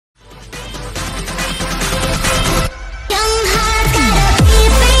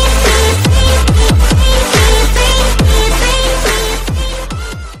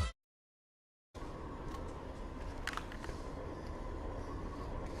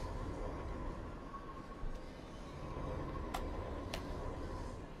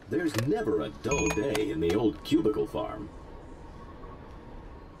There's never a dull day in the old cubicle farm.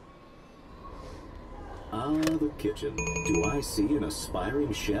 Ah, the kitchen. Do I see an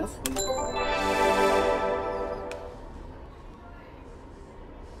aspiring chef?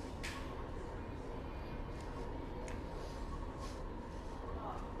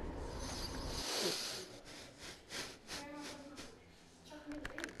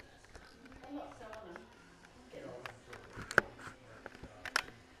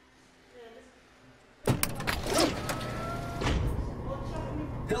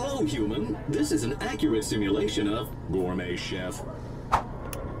 Hello, human. This is an accurate simulation of Gourmet Chef.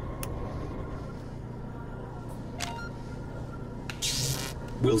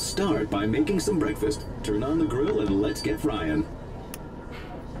 We'll start by making some breakfast. Turn on the grill and let's get frying.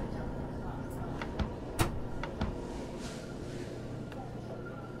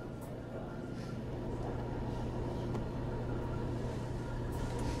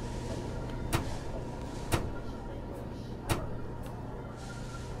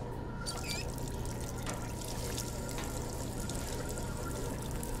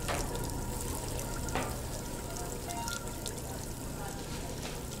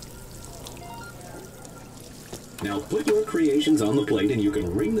 Now put your creations on the plate and you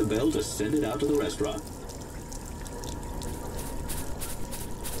can ring the bell to send it out to the restaurant.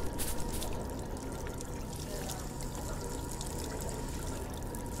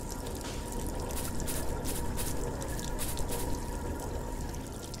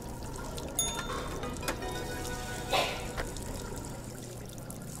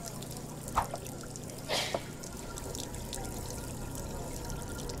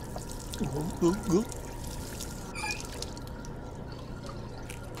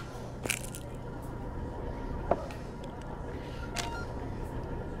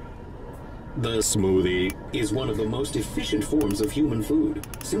 The smoothie is one of the most efficient forms of human food.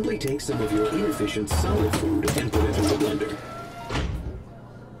 Simply take some of your inefficient solid food and put it through the blender.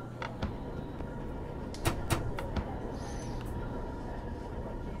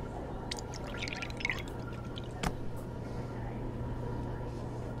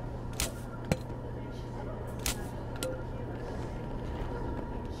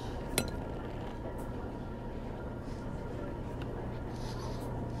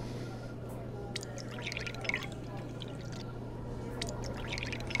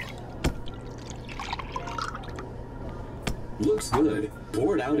 Looks good.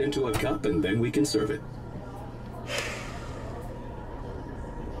 Pour it out into a cup and then we can serve it.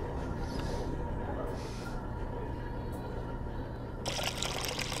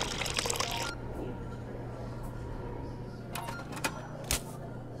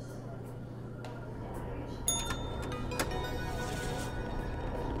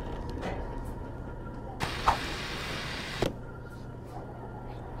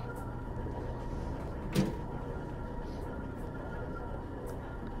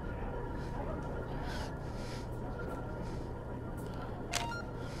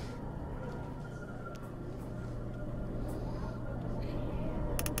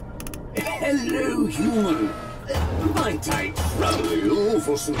 Hello, human. Might I trouble you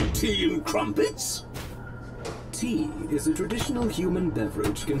for some tea and crumpets? Tea is a traditional human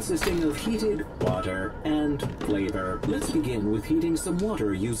beverage consisting of heated water and flavor. Let's begin with heating some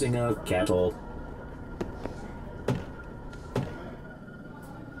water using a kettle.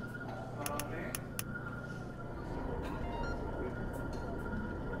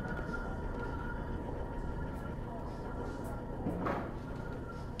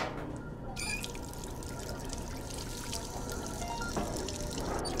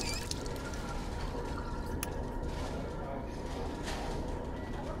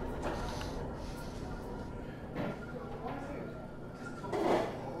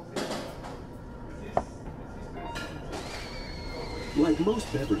 Like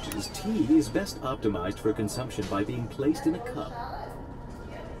most beverages, tea is best optimized for consumption by being placed in a cup.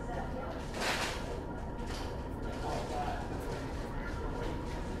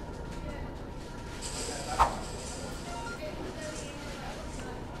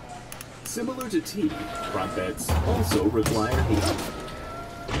 Similar to tea, crumpets also require heat.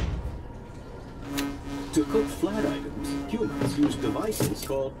 To cook flat items, humans use devices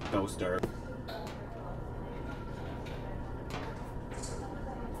called toaster.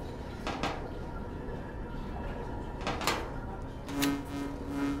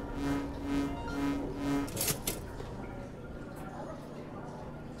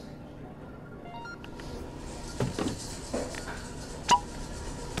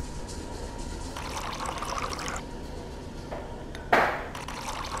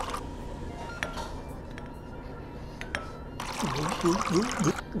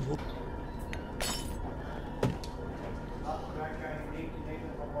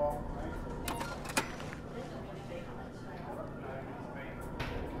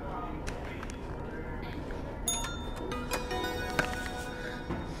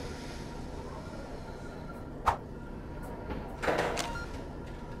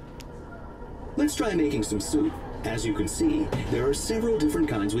 Let's try making some soup. As you can see, there are several different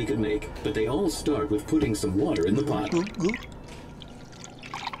kinds we could make, but they all start with putting some water in the pot.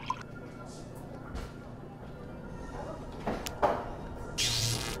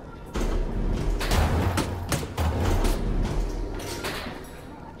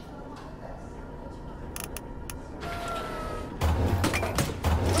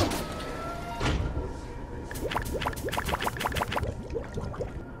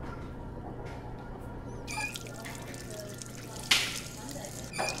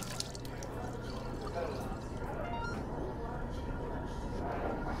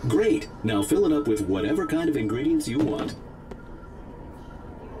 Great! Now fill it up with whatever kind of ingredients you want.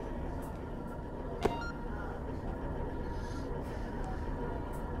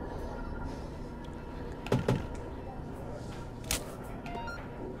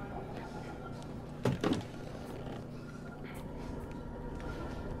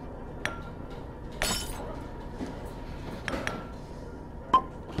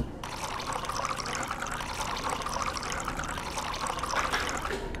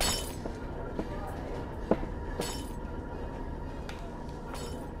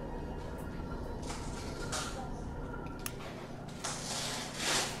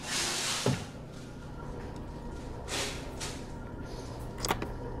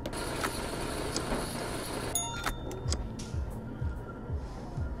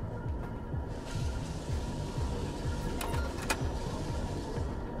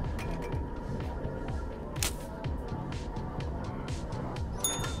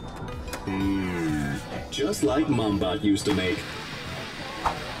 Just like Mombot used to make.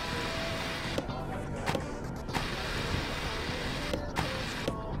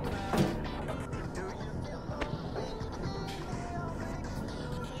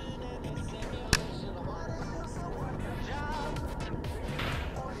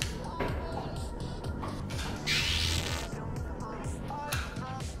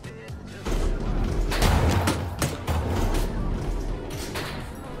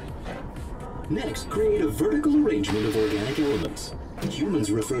 Next, create a vertical arrangement of organic elements.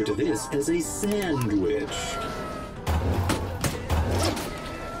 Humans refer to this as a sandwich.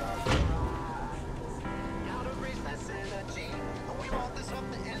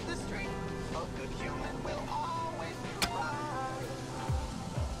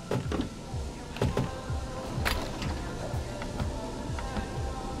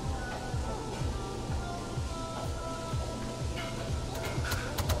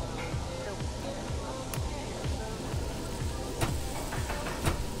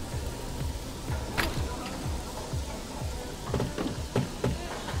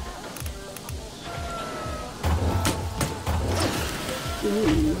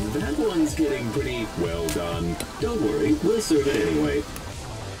 Ooh, that one's getting pretty well done. Don't worry, we'll serve it anyway.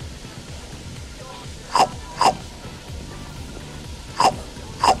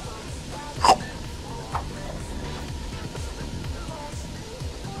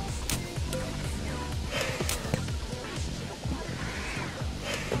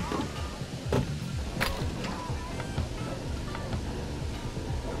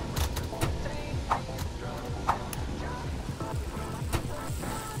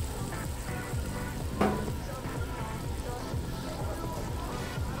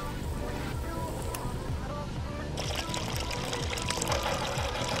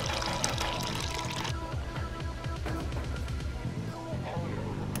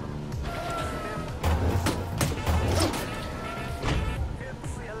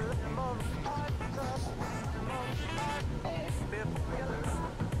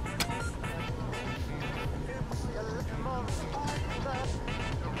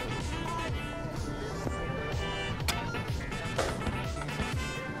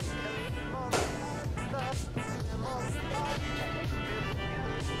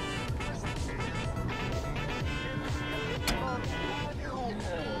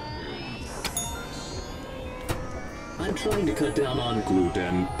 I'm trying to cut down on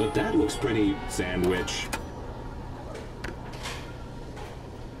gluten, but that looks pretty sandwich.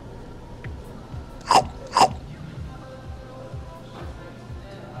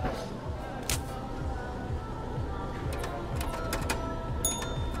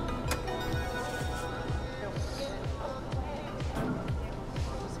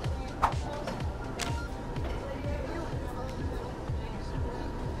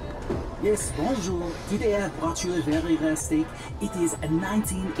 Yes, bonjour. Today I brought you a very rare steak. It is a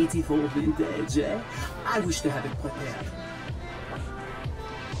 1984 vintage. I wish to have it prepared.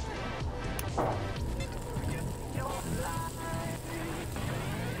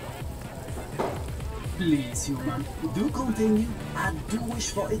 Please, human, do continue. I do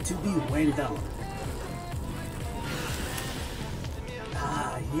wish for it to be well done.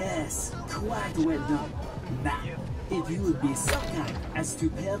 Ah, yes, quite well done. Now, if you would be so kind as to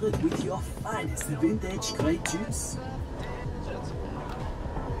pair it with your finest vintage grape juice.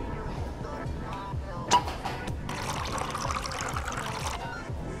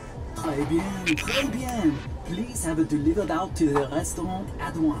 Très bien, très bien. Please have it delivered out to the restaurant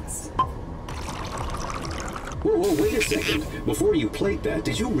at once. Whoa, wait a second. Before you plate that,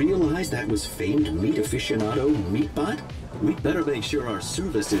 did you realize that was famed meat aficionado Meatbot? We'd better make sure our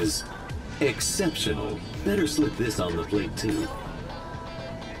service is exceptional. Better slip this on the plate too.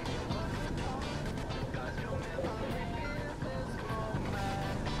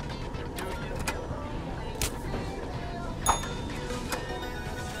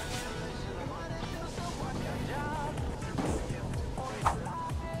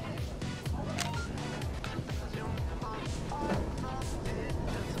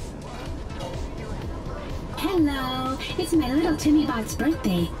 Hello, it's my little Timmy Bot's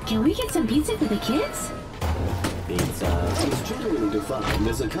birthday. Can we get some pizza for the kids? Pizza is generally defined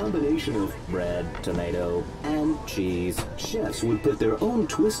as a combination of bread, tomato, and cheese. Chefs would put their own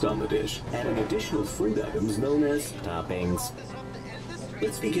twist on the dish, adding additional food items known as toppings.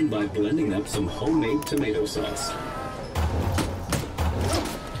 Let's begin by blending up some homemade tomato sauce.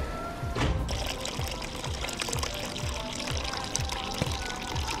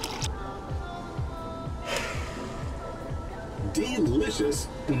 Delicious.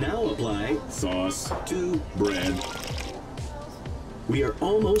 Now apply sauce to bread. We are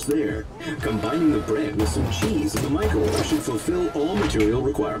almost there. Combining the bread with some cheese in the microwave should fulfill all material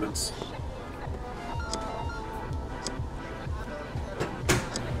requirements.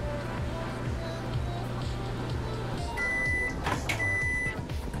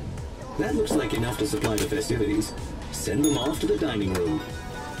 That looks like enough to supply the festivities. Send them off to the dining room.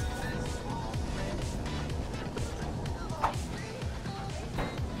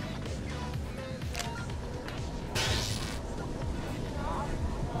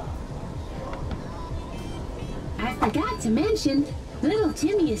 I forgot to mention, little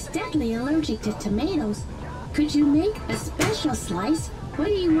Timmy is deadly allergic to tomatoes. Could you make a special slice? What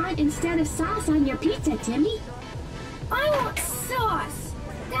do you want instead of sauce on your pizza, Timmy? I want sauce.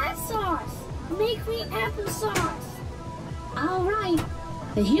 That sauce. Make me applesauce. All right.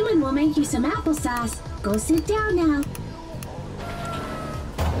 The human will make you some applesauce. Go sit down now.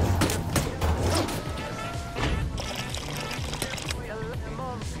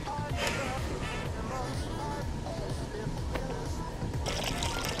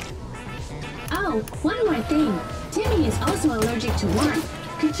 Oh, one more thing. Timmy is also allergic to worm.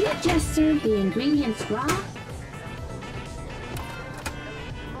 Could you just serve the ingredients raw?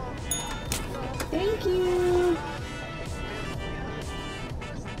 Thank you.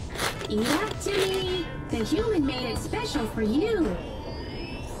 Eat up, Timmy. The human made it special for you.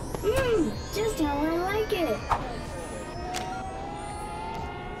 Just how I like it.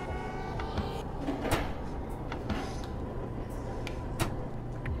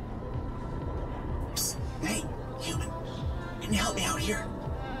 Hey, human, can you help me out here?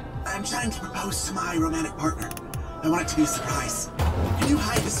 I'm trying to propose to my romantic partner. I want it to be a surprise. Can you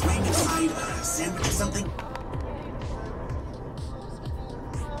hide this ring inside a sandwich or something?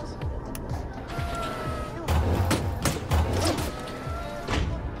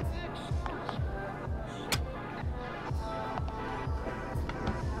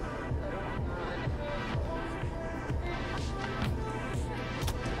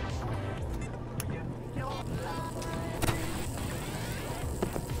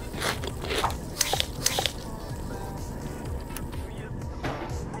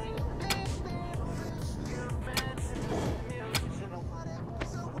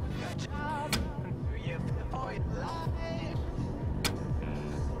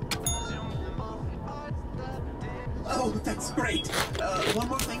 Oh, that's great. One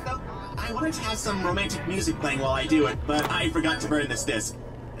more thing, though. I wanted to have some romantic music playing while I do it, but I forgot to burn this disc.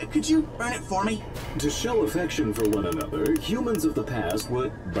 Could you burn it for me? To show affection for one another, humans of the past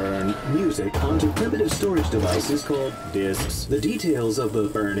would burn music onto primitive storage devices called discs. The details of the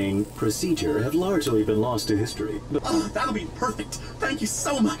burning procedure have largely been lost to history. Oh, that'll be perfect. Thank you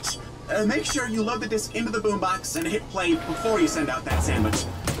so much. Make sure you load the disc into the boombox and hit play before you send out that sandwich.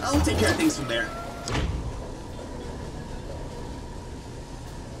 I'll take care of things from there.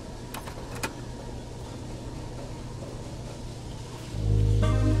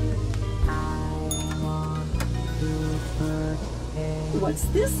 What's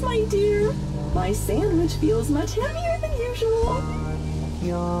this, my dear? My sandwich feels much heavier than usual.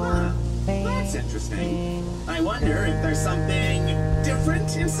 That's interesting. I wonder if there's something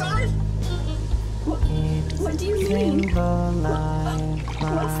different inside? What do you mean?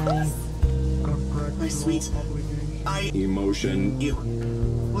 What's this? My sweet, Emotion.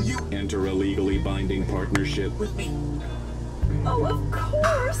 Will you Enter a legally binding partnership. with me? Oh, of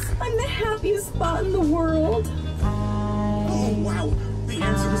course. I'm the happiest spot in the world. Oh, wow. The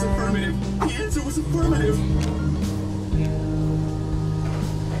answer was affirmative. The answer was affirmative.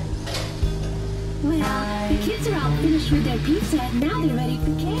 Well, the kids are all finished with their pizza and now they're ready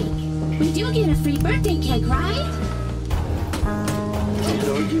for cake. We do get a free birthday cake, right? Can't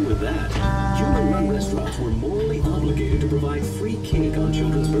argue with that. Human-run restaurants were morally obligated to provide free cake on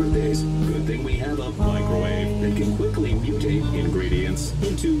children's birthdays. Good thing we have a microwave that can quickly mutate ingredients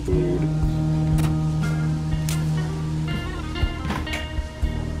into food.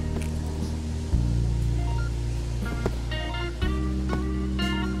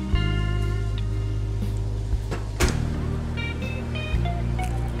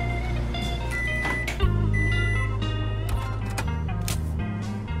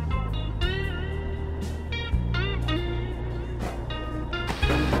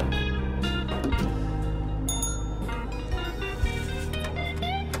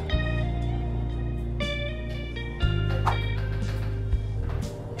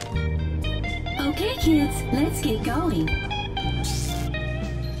 Okay, kids, let's get going.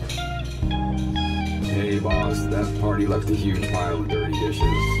 Hey boss, that party left a huge pile of dirty dishes.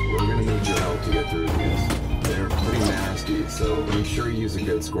 We're gonna need your help to get through these. They're pretty nasty, so make sure you use a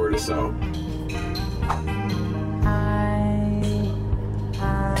good squirt of soap.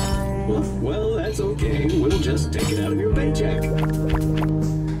 Well, that's okay. We'll just take it out of your paycheck.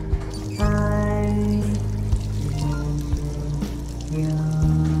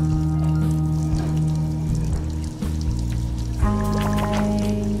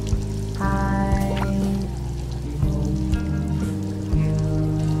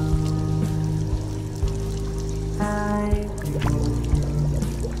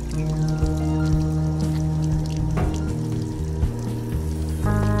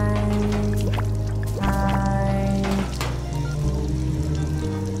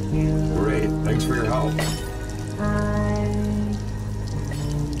 Great, thanks for your help.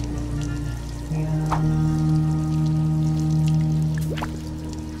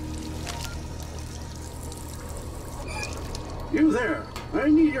 You there! I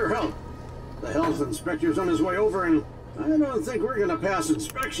need your help. The health inspector's on his way over and I don't think we're gonna pass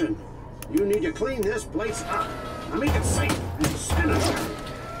inspection. You need to clean this place up. I make it safe and sanitary.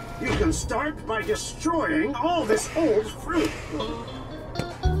 You can start by destroying all this old fruit.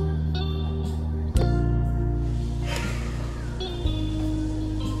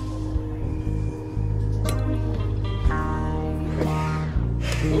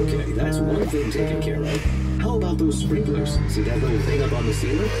 Okay, that's one thing taken care of. How about those sprinklers? See that little thing up on the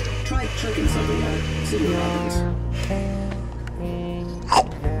ceiling? Try chucking something at it. See what happens.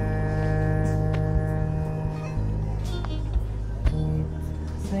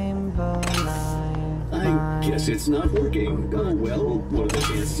 I guess it's not working. Oh well, what are the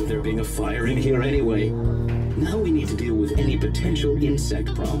chances of there being a fire in here anyway? Now we need to deal with any potential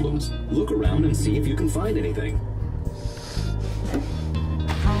insect problems. Look around and see if you can find anything.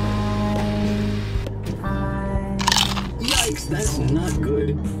 Yikes, that's not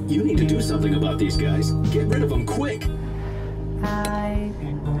good. You need to do something about these guys. Get rid of them quick.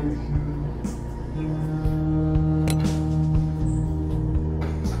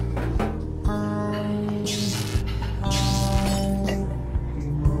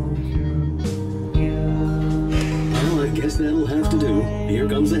 Well, I guess that'll have to do. Here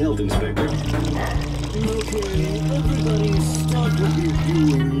comes the health inspector. Okay, everybody stop what you're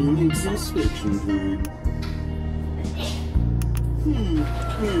doing. It's inspection time.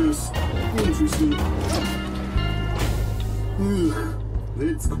 Yes, interesting.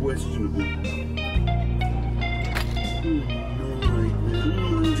 That's questionable. Alright then,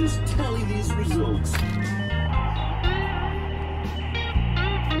 I'll just tally these results.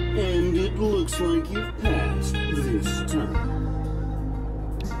 And it looks like you've passed this time.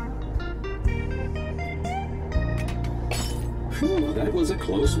 Whew, that was a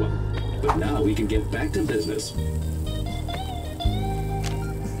close one. But now we can get back to business.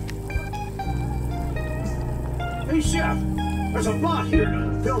 Hey, Chef! There's a bot here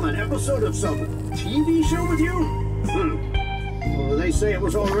to film an episode of some TV show with you? Well, they say it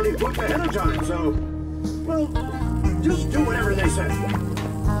was already booked ahead of time, so... Well, just do whatever they say.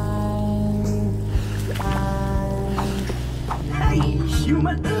 Hey!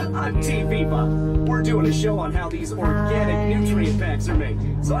 human, I'm TV Bob. We're doing a show on how these organic nutrient packs are made.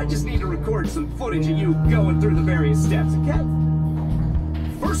 So I just need to record some footage of you going through the various steps, okay?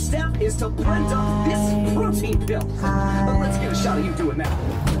 First step is to blend up this protein pill. Let's get a shot of you doing that.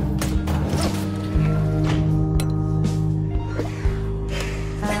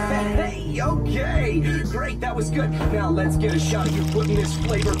 Hey, okay, great, that was good. Now let's get a shot of you putting this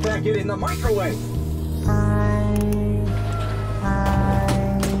flavor packet in the microwave.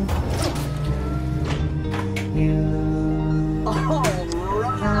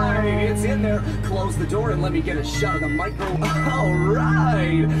 Alright, it's in there. Close the door and let me get a shot of the microwave.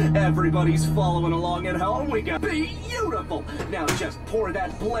 Alright, everybody's following along at home. We got beautiful. Now just pour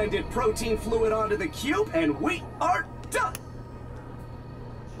that blended protein fluid onto the cube and we are done.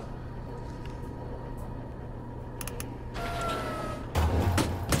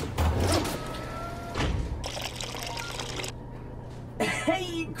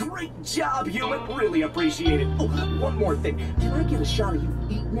 Hey, great job, human. Really appreciate it. Oh, one more thing. Can I get a shot of you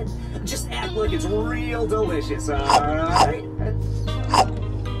eating it? Just act like it's real delicious, alright?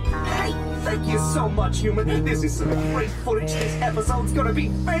 Hey, thank you so much, human. This is some great footage. This episode's gonna be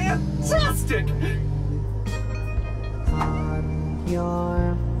fantastic. On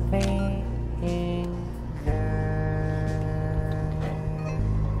your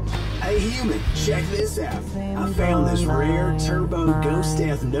Hey human, check this out. I found this rare turbo ghost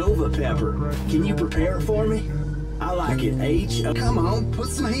death nova pepper. Can you prepare it for me? I like it H. Come on, put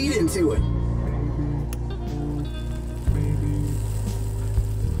some heat into it.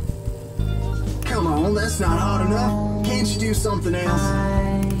 Come on, that's not hot enough. Can't you do something else?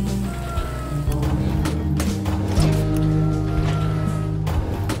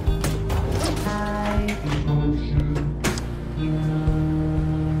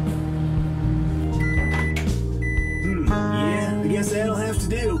 That'll have to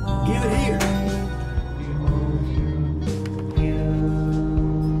do. Give it here.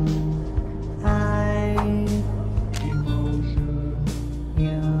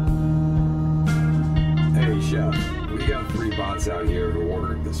 Hey, Chef. We got 3 bots out here who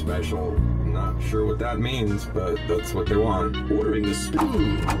ordered the special. Not sure what that means, but that's what they want. Ordering the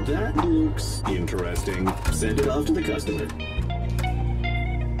spoon. That looks interesting. Send it off to the customer.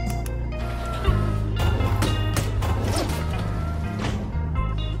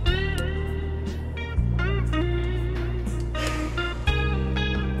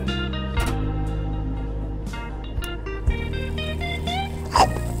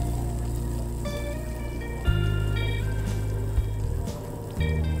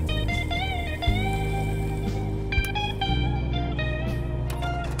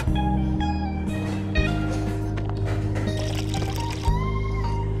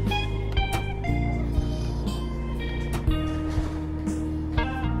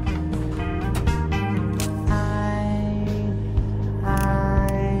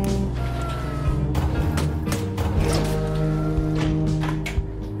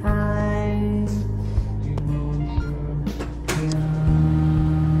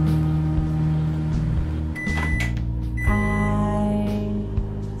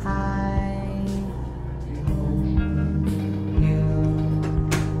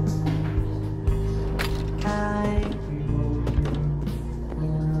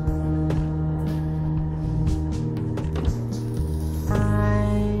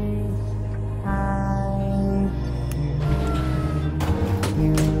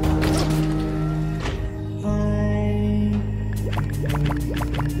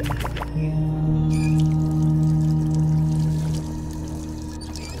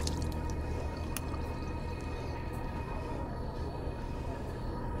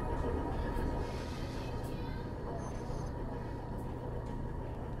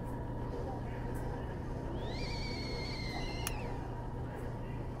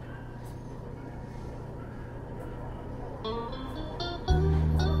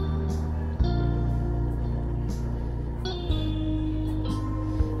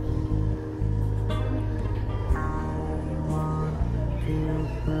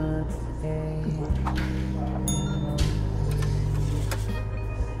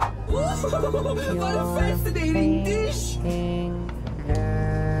 What a fascinating dish!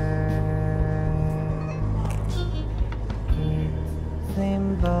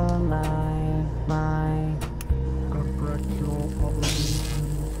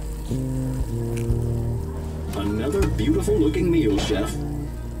 Another beautiful looking meal, Chef.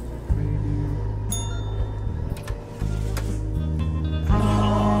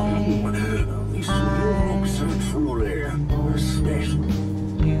 These looks are truly special.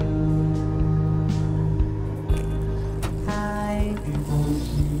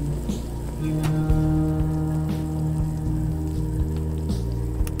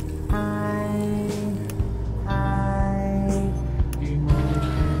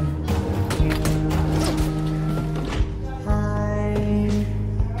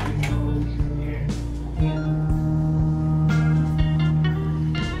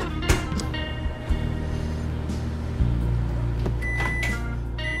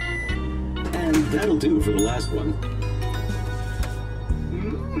 too for the last one.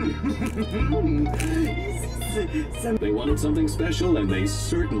 They wanted something special, and they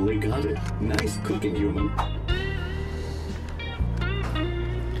certainly got it. Nice cooking, human.